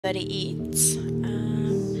Everybody eats.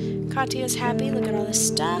 Katya's happy. Look at all this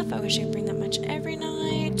stuff. I wish I could bring that much every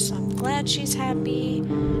night. So I'm glad she's happy.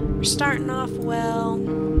 We're starting off well.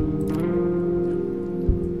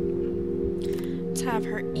 Let's have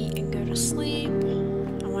her eat and go to sleep.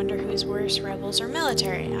 I wonder who's worse, rebels or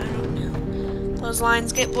military. I don't know. Those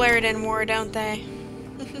lines get blurred in war, don't they?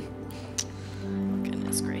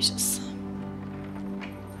 Goodness gracious.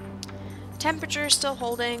 Temperature is still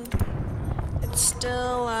holding. It's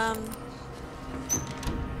still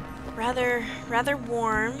rather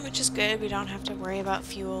warm, which is good. We don't have to worry about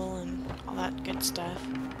fuel and all that good stuff.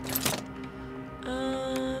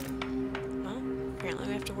 Well, apparently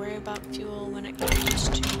we have to worry about fuel when it comes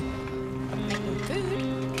to making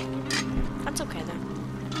food. That's okay though.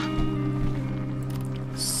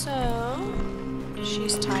 So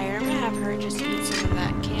she's tired. I'm gonna have her just eat some of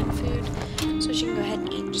that canned food so she can go ahead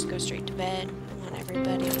and eat and just go straight to bed. I want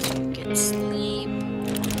everybody to get sleep.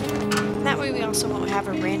 And that way we also won't have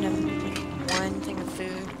a random, like, one thing of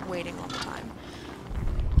food waiting all the time.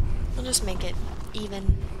 We'll just make it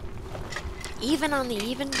even on the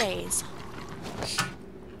even days.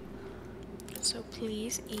 So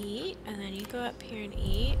please eat, and then you go up here and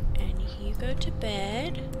eat, and you go to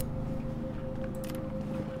bed.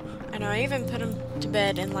 I know, I even put them to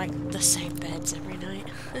bed in, like, the same beds every night.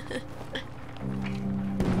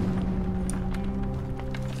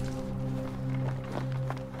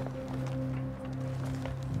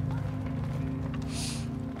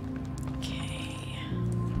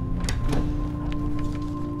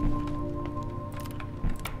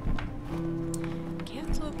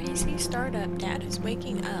 PC startup. Dad is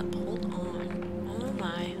waking up. Hold on. Oh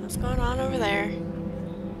my. What's going on over there?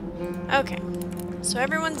 Okay. So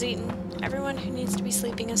everyone's eaten. Everyone who needs to be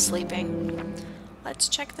sleeping is sleeping. Let's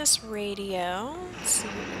check this radio. Let's see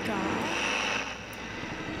what we got.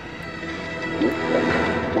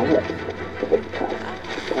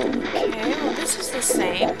 Okay, well this is the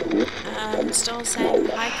same. Still saying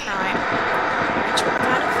high crime, which we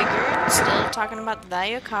kind of figured. Still talking about the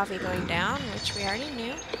value of coffee going down, which we already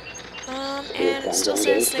knew. And it still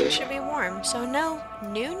says things should be warm. So no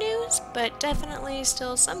new news, but definitely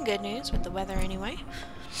still some good news with the weather anyway.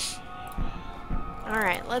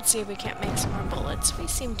 Alright, let's see if we can't make some more bullets. We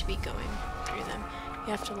seem to be going through them.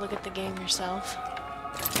 You have to look at the game yourself.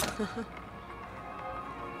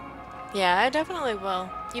 Yeah, I definitely will.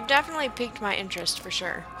 You've definitely piqued my interest for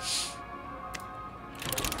sure.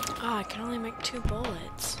 Oh, I can only make 2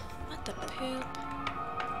 bullets. What the poop?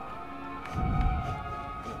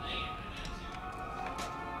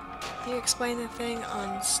 If you explain the thing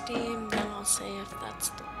on Steam, then I'll say if that's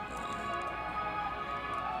the one.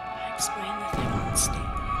 I explain the thing on Steam,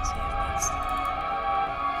 I'll see if that's the one.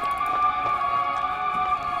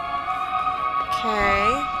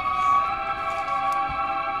 Okay.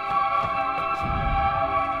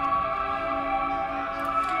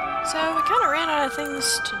 So we kind of ran out of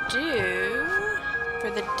things to do for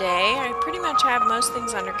the day. I pretty much have most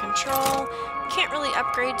things under control. Can't really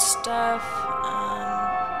upgrade stuff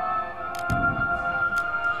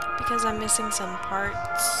because I'm missing some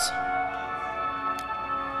parts.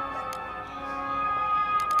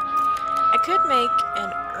 I could make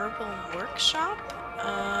an herbal workshop.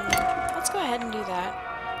 Let's go ahead and do that.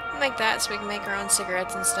 We'll make that so we can make our own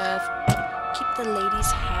cigarettes and stuff. Keep the ladies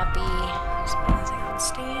happy. Just on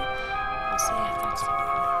Steam. I'll see if that's the one.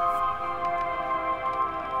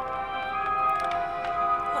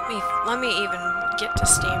 Let me even get to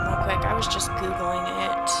Steam real quick. I was just Googling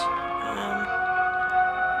it.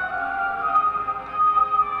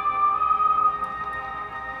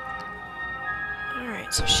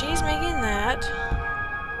 Alright, so she's making that.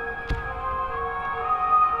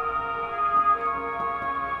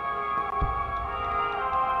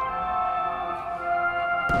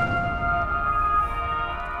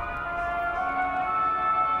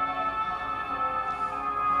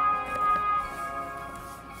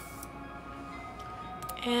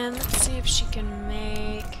 And let's see if she can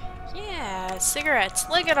make... Yeah, cigarettes.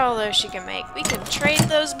 Look at all those she can make. We can trade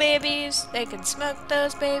those babies. They can smoke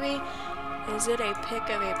those, baby. Is it a pic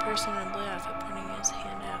of a person in a blue outfit pointing his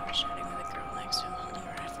hand out and shouting with a girl next to him holding a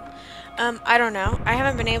rifle? I don't know. I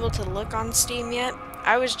haven't been able to look on Steam yet.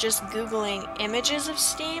 I was just Googling images of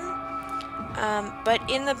Steam. But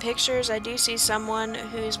in the pictures, I do see someone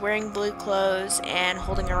who's wearing blue clothes and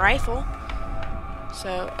holding a rifle.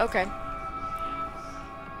 So, okay.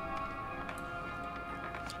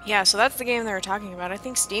 Yeah, so that's the game they were talking about. I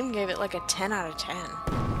think Steam gave it like a 10 out of 10.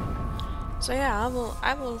 So yeah,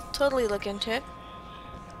 I will totally look into it.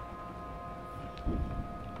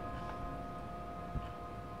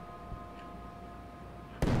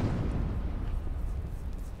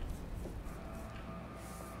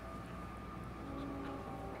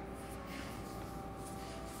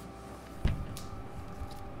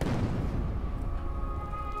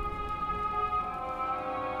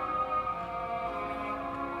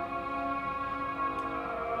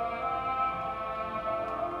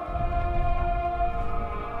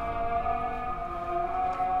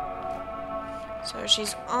 So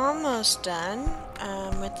she's almost done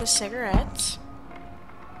with the cigarettes.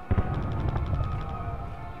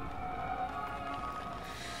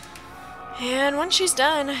 And once she's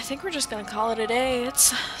done, I think we're just gonna call it a day.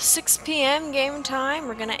 It's 6 p.m. game time.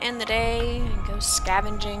 We're gonna end the day and go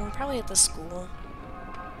scavenging, probably at the school.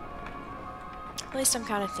 At least I'm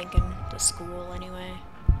kind of thinking the school anyway.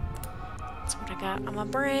 That's what I got on my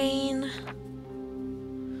brain.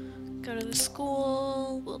 Go to the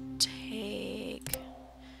school. We'll take...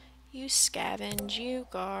 You scavenge, you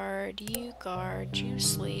guard, you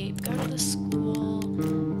sleep. Go to the school.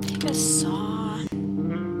 Take a saw.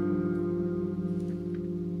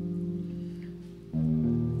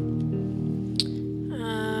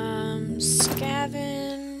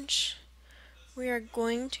 Scavenge. We are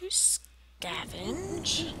going to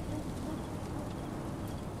scavenge.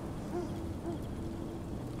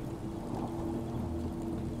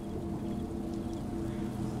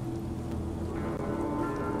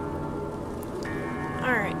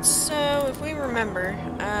 Alright, so if we remember,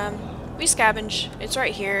 we scavenge. It's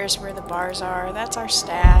right here is where the bars are. That's our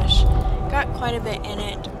stash. Got quite a bit in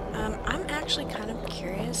it. I'm actually kind of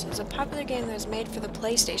curious. It's a popular game that was made for the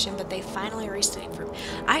PlayStation, but they finally released it for...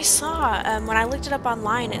 I saw, when I looked it up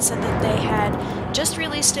online, it said that they had just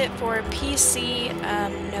released it for PC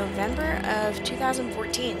November of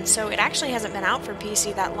 2014, so it actually hasn't been out for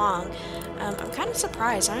PC that long. I'm kind of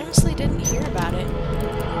surprised. I honestly didn't hear about it,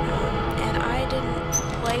 and I didn't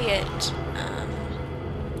play it.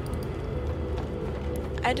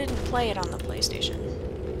 I didn't play it on the PlayStation.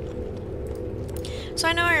 So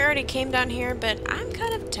I know I already came down here, but I'm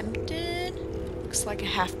kind of tempted. Looks like a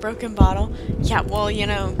half-broken bottle. Yeah, well, you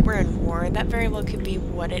know, we're in war. That very well could be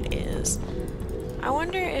what it is. I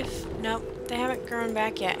wonder if... Nope, they haven't grown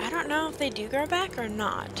back yet. I don't know if they do grow back or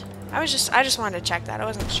not. I just wanted to check that. I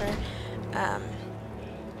wasn't sure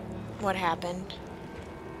what happened.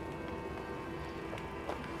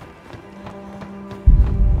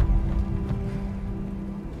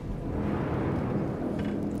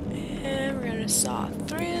 Saw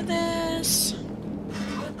through this.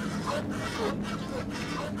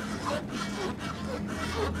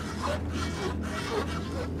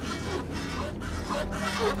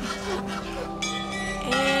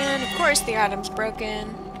 And of course the item's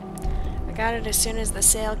broken. I got it as soon as the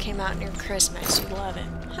sale came out near Christmas. You love it.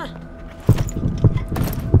 Huh.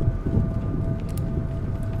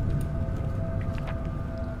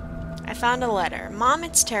 I found a letter. Mom,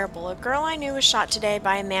 it's terrible. A girl I knew was shot today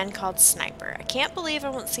by a man called Sniper. I can't believe I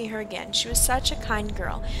won't see her again. She was such a kind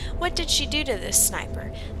girl. What did she do to this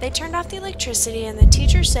Sniper? They turned off the electricity and the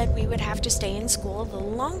teacher said we would have to stay in school a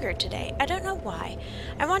little longer today. I don't know why.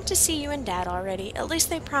 I want to see you and Dad already. At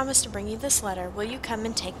least they promised to bring you this letter. Will you come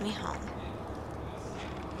and take me home?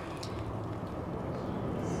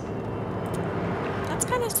 That's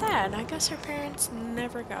kind of sad. I guess her parents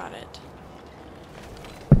never got it.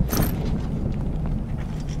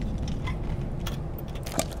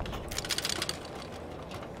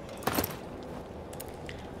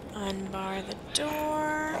 Unbar the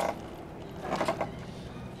door.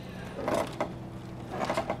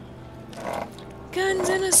 Guns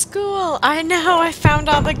in a school! I know, I found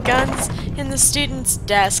all the guns in the student's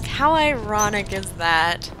desk. How ironic is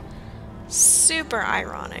that? Super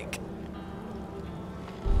ironic.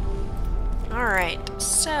 Alright,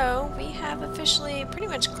 so we have officially pretty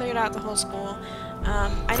much cleared out the whole school.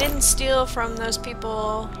 I didn't steal from those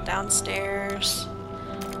people downstairs.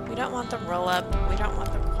 We don't want the roll-up. We don't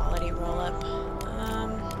want the quality roll-up.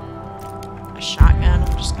 A shotgun.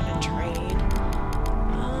 I'm just gonna trade.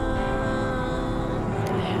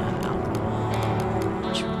 I have alcohol,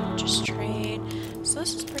 which we'll just trade. So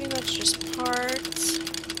this is pretty much just parts.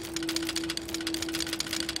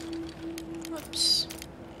 Whoops.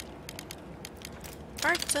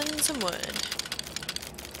 Parts and some wood.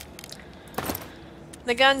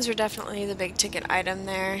 The guns are definitely the big ticket item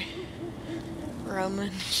there.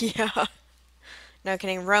 Roman, yeah. No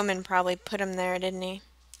kidding, Roman probably put him there, didn't he?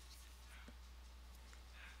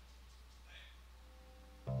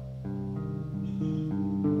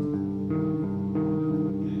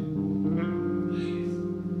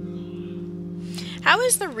 How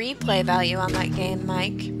is the replay value on that game,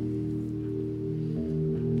 Mike?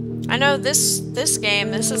 I know this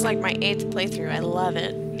game, this is like my 8th playthrough. I love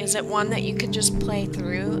it. Is it one that you could just play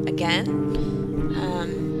through again?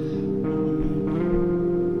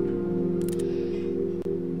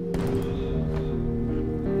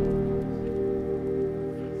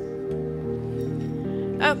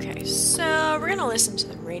 Okay, so we're gonna listen to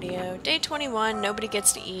the radio. Day 21, nobody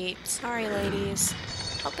gets to eat. Sorry, ladies.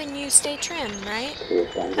 Helping you stay trim, right?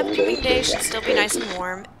 Upcoming day should still be nice and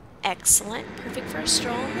warm. Excellent. Perfect for a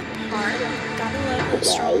stroll in the park. Gotta love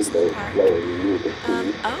those strolls in the park.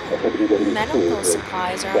 Medical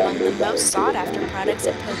supplies are among the most sought after products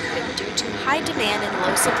in Pokemon. Due to high demand and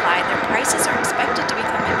low supply, their prices are expected to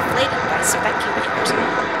become inflated by speculators.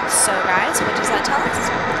 So guys, what does that tell us?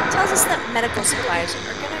 It tells us that medical supplies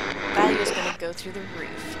value is gonna go through the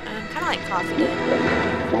roof. Kinda like coffee did.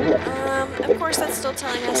 Of course that's still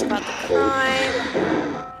telling us about the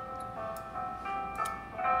crime.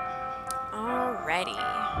 Alrighty.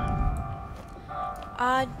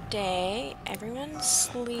 Odd day. Everyone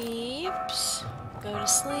sleeps. Go to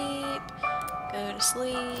sleep. Go to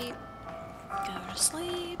sleep. Go to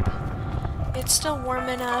sleep. It's still warm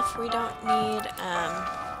enough. We don't need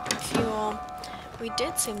fuel. We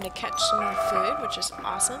did seem to catch some more food, which is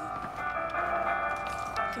awesome.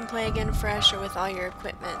 You can play again fresh or with all your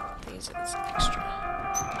equipment. These is extra.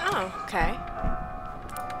 Oh, okay.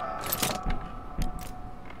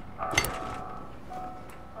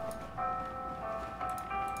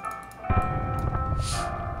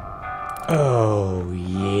 Oh,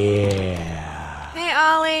 yeah. Hey,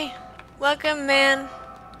 Ollie. Welcome, man.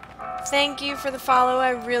 Thank you for the follow.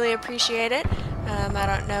 I really appreciate it. I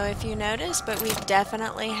don't know if you noticed, but we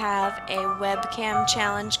definitely have a webcam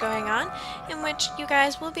challenge going on in which you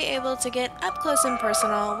guys will be able to get up close and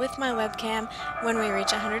personal with my webcam when we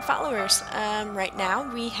reach 100 followers. Right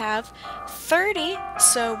now we have 30,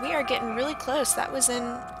 so we are getting really close. That was in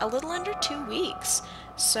a little under 2 weeks.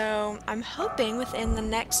 So I'm hoping within the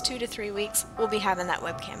next 2 to 3 weeks we'll be having that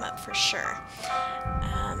webcam up for sure.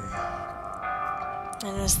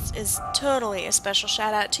 And this is totally a special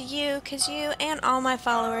shout out to you, because you and all my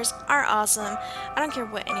followers are awesome. I don't care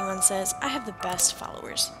what anyone says, I have the best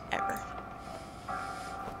followers ever.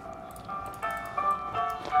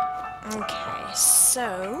 Okay,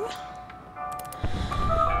 so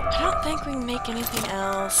I don't think we can make anything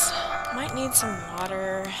else. Might need some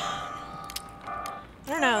water. I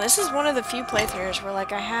don't know, this is one of the few playthroughs where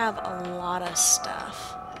like I have a lot of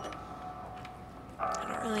stuff. I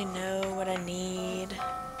don't really know what I need.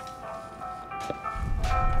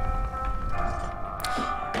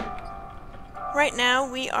 Right now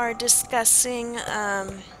we are discussing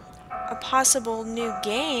a possible new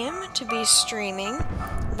game to be streaming,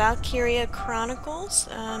 Valkyria Chronicles.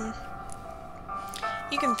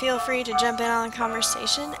 You can feel free to jump in on the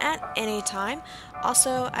conversation at any time.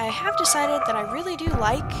 Also, I have decided that I really do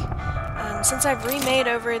like, since I've remade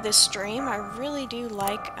over this stream, I really do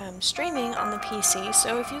like streaming on the PC.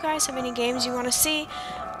 So if you guys have any games you want to see,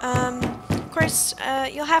 of course,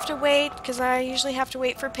 you'll have to wait, because I usually have to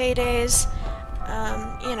wait for paydays,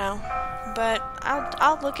 you know, but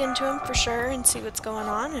I'll look into them for sure and see what's going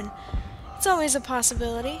on, and it's always a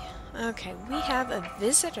possibility. Okay, we have a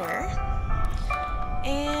visitor.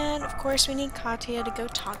 And, of course, we need Katya to go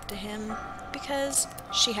talk to him, because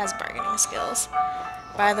she has bargaining skills.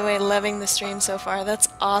 By the way, loving the stream so far. That's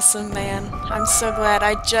awesome, man. I'm so glad.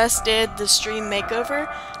 I just did the stream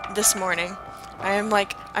makeover this morning.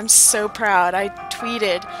 I'm so proud. I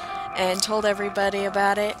tweeted and told everybody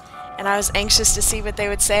about it, and I was anxious to see what they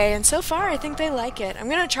would say, and so far, I think they like it. I'm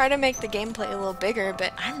going to try to make the gameplay a little bigger,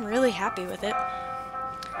 but I'm really happy with it.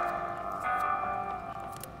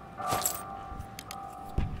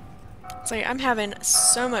 Like, I'm having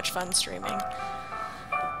so much fun streaming.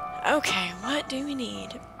 Okay, what do we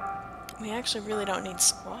need? We actually really don't need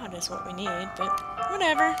squad is what we need, but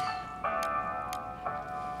whatever.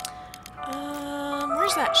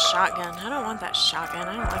 Where's that shotgun? I don't want that shotgun.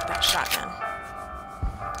 I don't like that shotgun.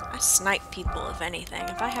 I snipe people, if anything.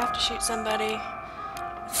 If I have to shoot somebody,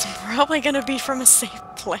 it's probably gonna be from a safe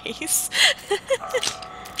place.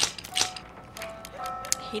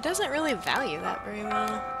 He doesn't really value that very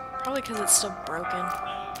well. Probably because it's still broken.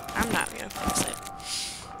 I'm not gonna fix it.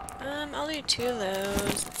 I'll do 2 of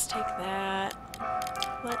those. Let's take that.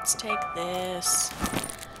 Let's take this.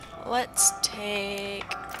 Let's take...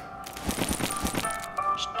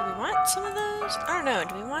 Do we want some of those? I don't know.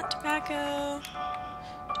 Do we want tobacco?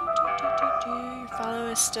 Your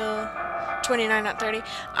follow is still 29, not 30.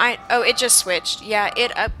 Oh, it just switched. Yeah,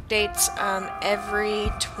 it updates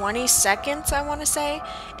every 20 seconds, I want to say,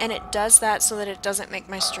 and it does that so that it doesn't make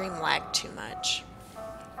my stream lag too much.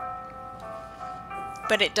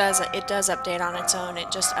 But it does update on its own.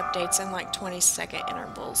 It just updates in like 20-second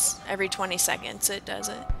intervals. Every 20 seconds it does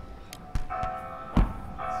it.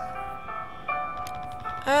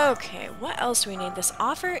 Okay, what else do we need? This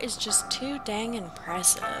offer is just too dang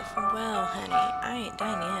impressive. Well, honey, I ain't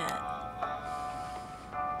done yet.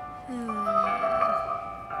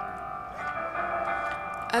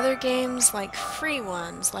 Other games, like free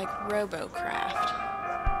ones, like Robocraft.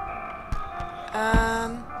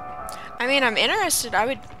 I mean, I'm interested. I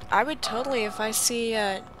would totally, if I see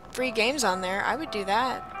free games on there, I would do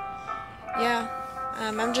that. Yeah.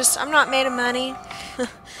 I'm not made of money.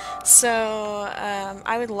 So,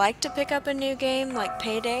 I would like to pick up a new game like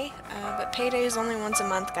Payday, but Payday is only once a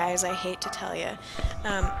month, guys. I hate to tell you.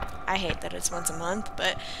 I hate that it's once a month,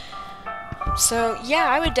 but so yeah,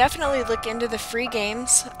 I would definitely look into the free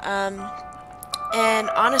games. And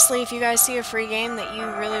honestly, if you guys see a free game that you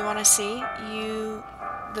really want to see,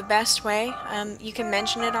 the best way, you can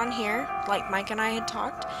mention it on here, like Mike and I had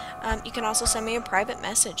talked. You can also send me a private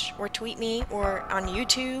message, or tweet me, or on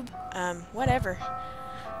YouTube, whatever.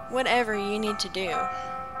 Whatever you need to do.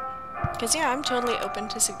 Because yeah, I'm totally open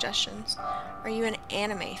to suggestions. Are you an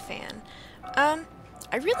anime fan?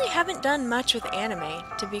 I really haven't done much with anime,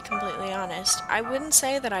 to be completely honest. I wouldn't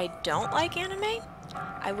say that I don't like anime.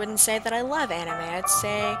 I wouldn't say that I love anime. I'd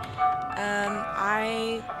say,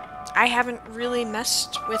 I haven't really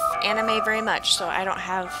messed with anime very much, so I don't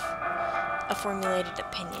have a formulated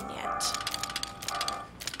opinion yet.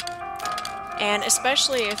 And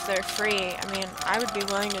especially if they're free, I mean, I would be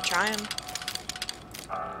willing to try them.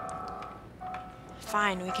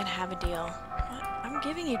 Fine, we can have a deal. What? I'm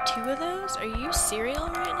giving you 2 of those? Are you cereal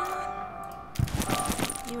right now?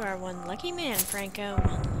 You are one lucky man, Franco.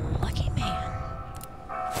 One lucky man.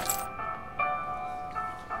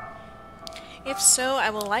 If so,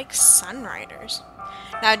 I will like Sunriders.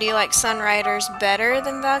 Now, do you like Sunriders better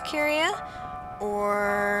than Valkyria?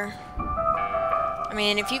 Or... I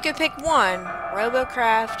mean, if you could pick one,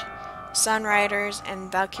 Robocraft, Sunriders, and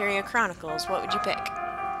Valkyria Chronicles, what would you pick?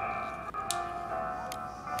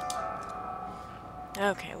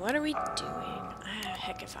 Okay, what are we doing?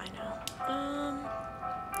 Heck if I know.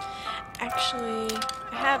 Actually,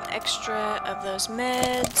 I have extra of those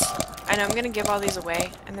meds. I know I'm gonna give all these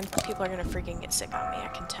away, and then people are gonna freaking get sick on me, I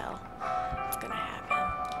can tell. It's gonna happen.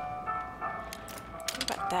 What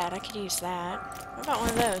about that? I could use that. What about one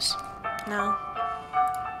of those? No.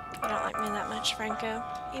 You don't like me that much, Franco?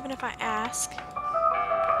 Even if I ask?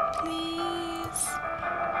 Please?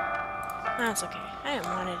 That's okay. I didn't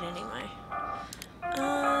want it anyway.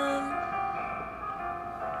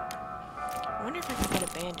 I wonder if I can get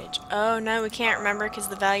a bandage. Oh no, we can't remember because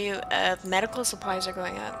the value of medical supplies are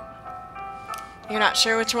going up. You're not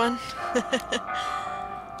sure which one?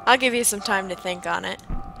 I'll give you some time to think on it.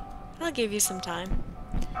 I'll give you some time.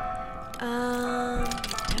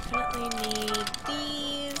 Definitely need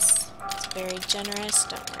these. It's very generous.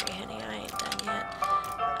 Don't worry, honey, I ain't done yet.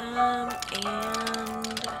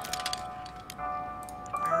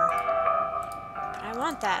 I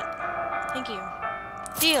want that. Thank you.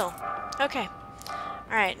 Deal. Okay.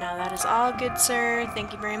 Alright, now that is all good, sir.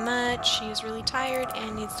 Thank you very much. He is really tired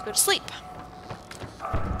and needs to go to sleep.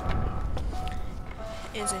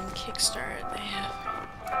 Is in Kickstarter. They have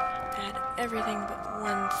had everything but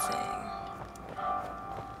one thing.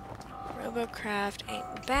 Robocraft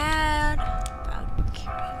ain't bad.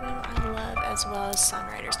 Valkyria I love, as well as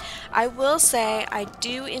Sunriders. I will say I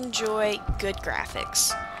do enjoy good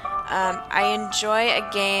graphics. I enjoy a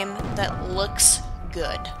game that looks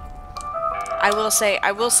good. I will say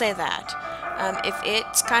that. If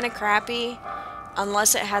it's kind of crappy,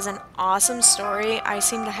 unless it has an awesome story, I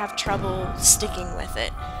seem to have trouble sticking with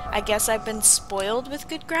it. I guess I've been spoiled with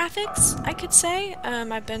good graphics, I could say.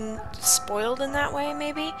 I've been spoiled in that way,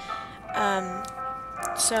 maybe.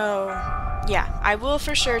 So, yeah, I will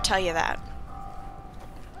for sure tell you that.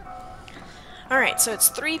 Alright, so it's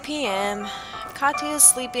 3 p.m. Katya is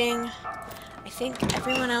sleeping. I think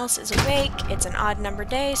everyone else is awake. It's an odd number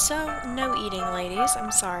day, so no eating, ladies.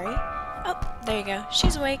 I'm sorry. Oh, there you go.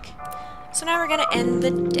 She's awake. So now we're gonna end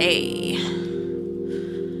the day.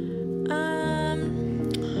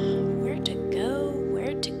 Where to go?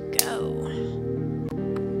 Where to go?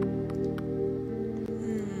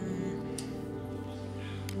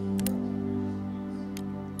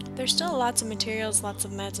 There's still lots of materials, lots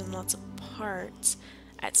of meds, and lots of parts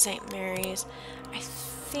at St. Mary's. I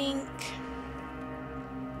think...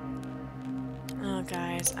 Oh,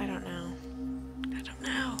 guys, I don't know. I don't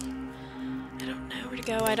know. I don't know where to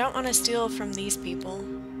go. I don't want to steal from these people.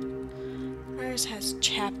 Ours has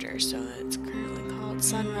chapters, so it's currently called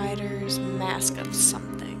Sunriders Mask of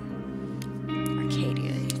something.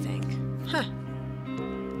 Arcadia, you think? Huh.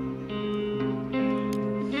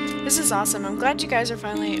 This is awesome. I'm glad you guys are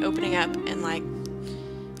finally opening up and, like,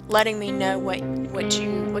 letting me know what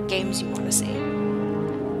games you want to see.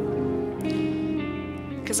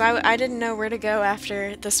 Because I didn't know where to go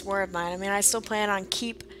after this War of Mine. I mean, I still plan on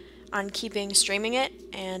keeping streaming it,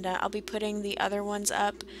 and I'll be putting the other ones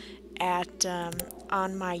up at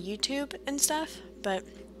on my YouTube and stuff. But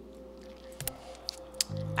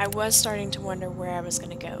I was starting to wonder where I was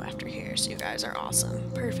going to go after here, so you guys are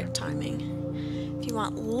awesome. Perfect timing. If you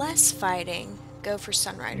want less fighting, go for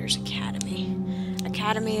Sunriders Academy.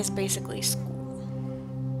 Academy is basically school.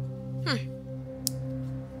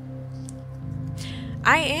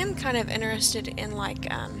 I am kind of interested in, like,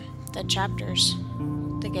 the chapters.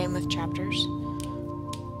 The game with chapters.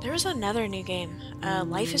 There was another new game,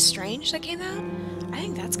 Life is Strange, that came out. I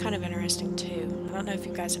think that's kind of interesting, too. I don't know if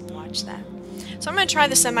you guys have watched that. So I'm going to try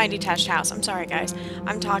the semi-detached house. I'm sorry, guys.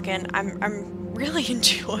 I'm talking. I'm really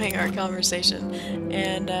enjoying our conversation.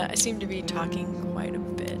 And I seem to be talking quite a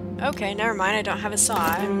bit. Okay, never mind. I don't have a saw.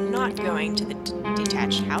 I'm not going to the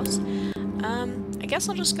detached house. I guess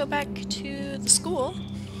I'll just go back to the school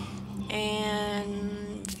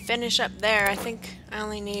and finish up there. I think I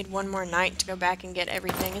only need one more night to go back and get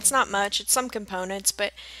everything. It's not much. It's some components,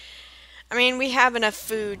 but I mean, we have enough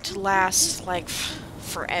food to last, like,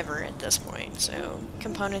 forever at this point, so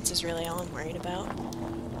components is really all I'm worried about.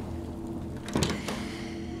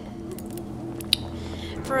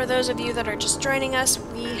 For those of you that are just joining us,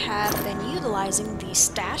 we have been utilizing the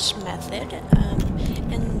stash method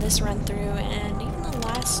in this run-through, and even the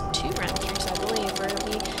last 2 run-throughs, I believe, where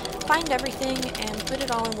we find everything and put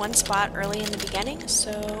it all in one spot early in the beginning,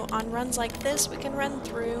 so on runs like this, we can run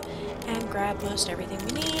through and grab most everything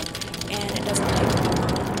we need, and it doesn't take too long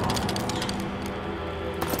at all.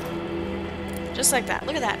 Just like that.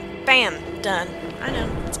 Look at that. Bam! Done. I know.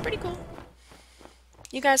 It's pretty cool.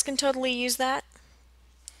 You guys can totally use that.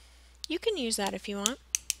 You can use that if you want.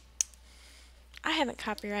 I haven't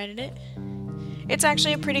copyrighted it. It's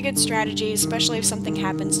actually a pretty good strategy, especially if something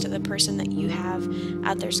happens to the person that you have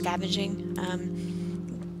out there scavenging.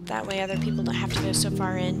 That way other people don't have to go so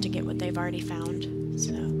far in to get what they've already found.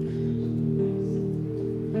 So,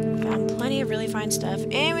 found plenty of really fine stuff.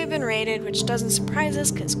 And we've been raided, which doesn't surprise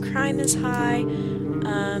us because crime is high.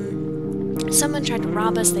 Someone tried to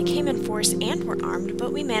rob us. They came in force and were armed,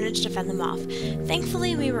 but we managed to fend them off.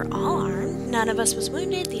 Thankfully, we were all armed. None of us was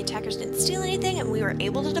wounded. The attackers didn't steal anything, and we were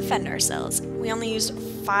able to defend ourselves. We only used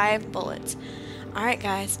 5 bullets. Alright,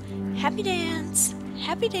 guys. Happy dance.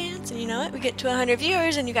 Happy dance. And you know what? We get to 100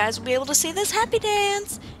 viewers, and you guys will be able to see this happy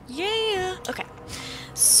dance. Yeah. Okay.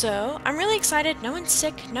 So, I'm really excited. No one's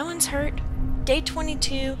sick. No one's hurt. Day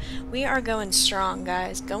 22. We are going strong,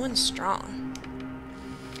 guys. Going strong.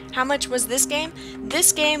 How much was this game?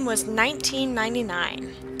 This game was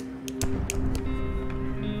 $19.99.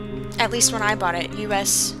 At least when I bought it,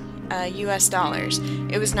 US dollars.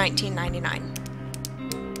 It was $19.99.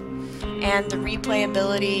 And the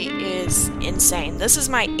replayability is insane. This is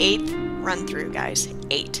my 8th run through, guys.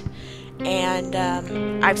 8. And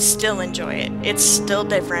I still enjoy it. It's still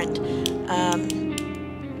different.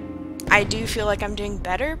 I do feel like I'm doing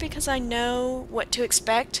better because I know what to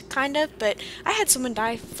expect, kind of, but I had someone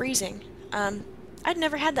die freezing. I'd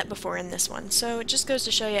never had that before in this one, so it just goes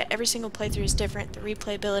to show you every single playthrough is different. The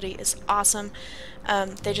replayability is awesome.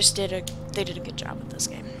 They did a good job with this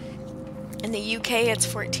game. In the UK, it's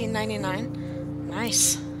 $14.99.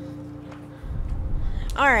 Nice.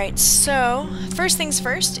 Alright, so first things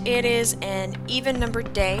first, it is an even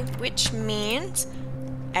numbered day, which means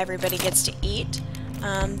everybody gets to eat.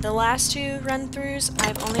 The last 2 run-throughs,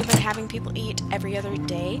 I've only been having people eat every other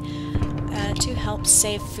day to help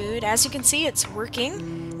save food. As you can see, it's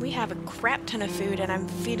working. We have a crap ton of food, and I'm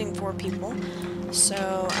feeding 4 people,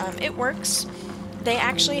 so it works. They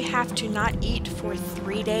actually have to not eat for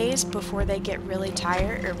 3 days before they get really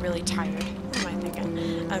tired, what am I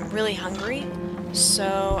thinking? Really hungry.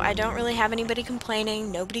 So I don't really have anybody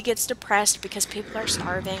complaining. Nobody gets depressed because people are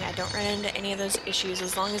starving. I don't run into any of those issues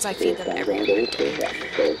as long as I feed them every other day.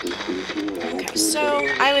 Okay, so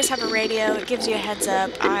I always have a radio. It gives you a heads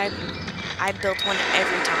up. I built one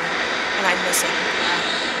every time, and I miss it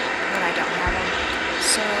when I don't have them.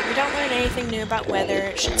 So we don't learn anything new about weather.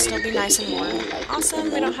 It should still be nice and warm.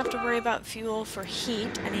 Awesome, we don't have to worry about fuel for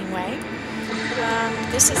heat anyway.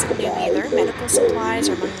 This isn't new either. Medical supplies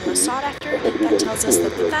are among the most sought after. That tells us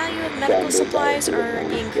that the value of medical supplies are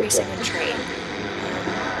increasing in trade.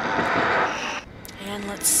 And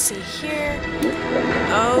let's see here.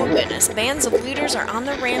 Oh goodness, bands of looters are on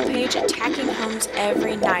the rampage, attacking homes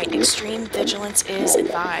every night. Extreme vigilance is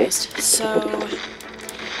advised. So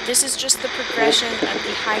this is just the progression of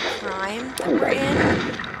the high crime that we're in.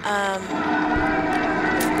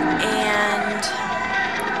 And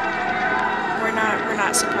we're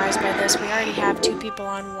not surprised by this. We already have 2 people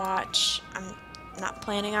on watch. I'm not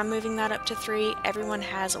planning on moving that up to 3. Everyone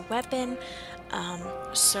has a weapon,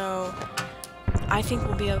 so I think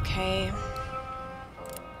we'll be okay.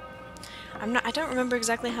 I don't remember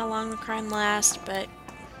exactly how long the crime lasts, but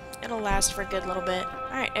It'll last for a good little bit.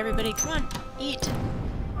 Alright, everybody, come on. Eat.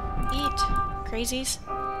 Eat. Crazies.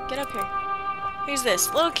 Get up here. Who's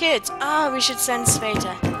this? Little kids. Oh, we should send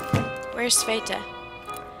Sveta. Where's Sveta?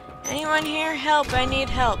 Anyone here? Help, I need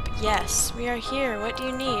help. Yes, we are here. What do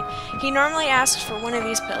you need? He normally asks for one of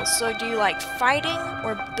these pills. So do you like fighting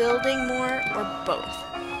or building more or both?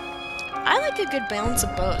 I like a good balance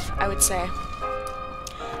of both, I would say.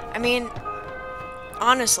 I mean,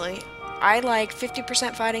 honestly, I like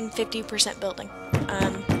 50% fighting, 50% building.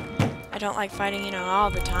 I don't like fighting, you know,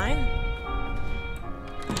 all the time.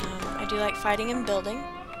 I do like fighting and building.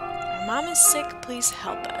 Our mom is sick, please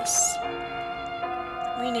help us.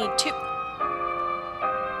 We need 2.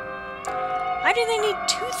 Why do they need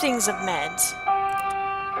 2 things of meds?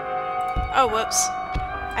 Oh, whoops.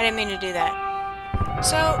 I didn't mean to do that.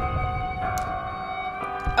 So,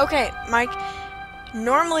 okay, Mike.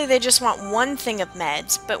 Normally they just want 1 thing of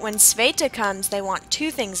meds, but when Sveta comes, they want 2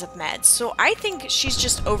 things of meds. So I think she's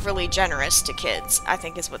just overly generous to kids, I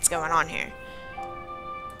think is what's going on here.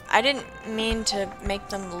 I didn't mean to make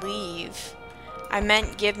them leave. I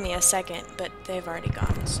meant give me a second, but they've already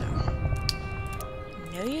gone, so...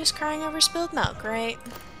 No use crying over spilled milk, right?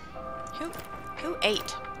 Who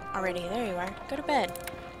ate already? There you are. Go to bed.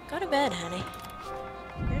 Go to bed, honey.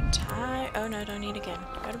 You're tired. Oh no, don't eat again.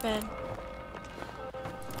 Go to bed.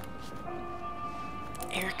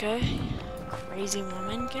 Erica, crazy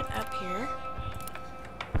woman, get up here.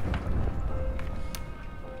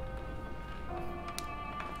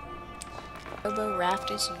 Robo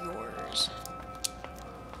Raft is yours.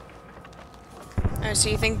 Oh, so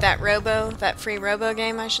you think that that free Robo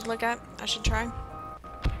game I should look at? I should try?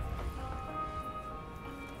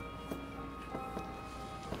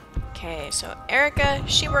 Okay, so Erica,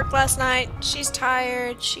 she worked last night. She's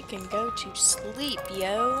tired. She can go to sleep,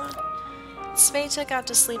 yo. Sveta got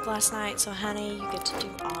to sleep last night, so honey, you get to do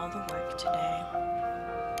all the work today.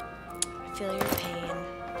 I feel your pain.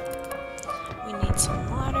 We need some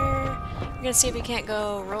water. We're gonna see if we can't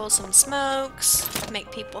go roll some smokes,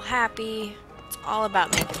 make people happy. It's all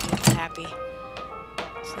about making people happy.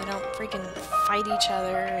 So they don't freaking fight each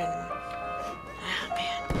other and... Ah,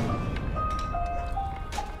 man.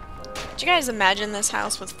 Did you guys imagine this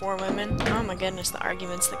house with 4 women? Oh my goodness, the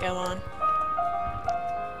arguments that go on.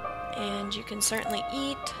 And you can certainly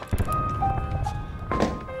eat.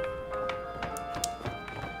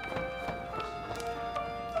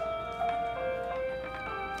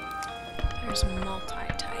 There's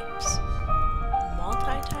multi-types.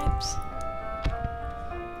 Multi-types?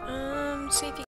 See if you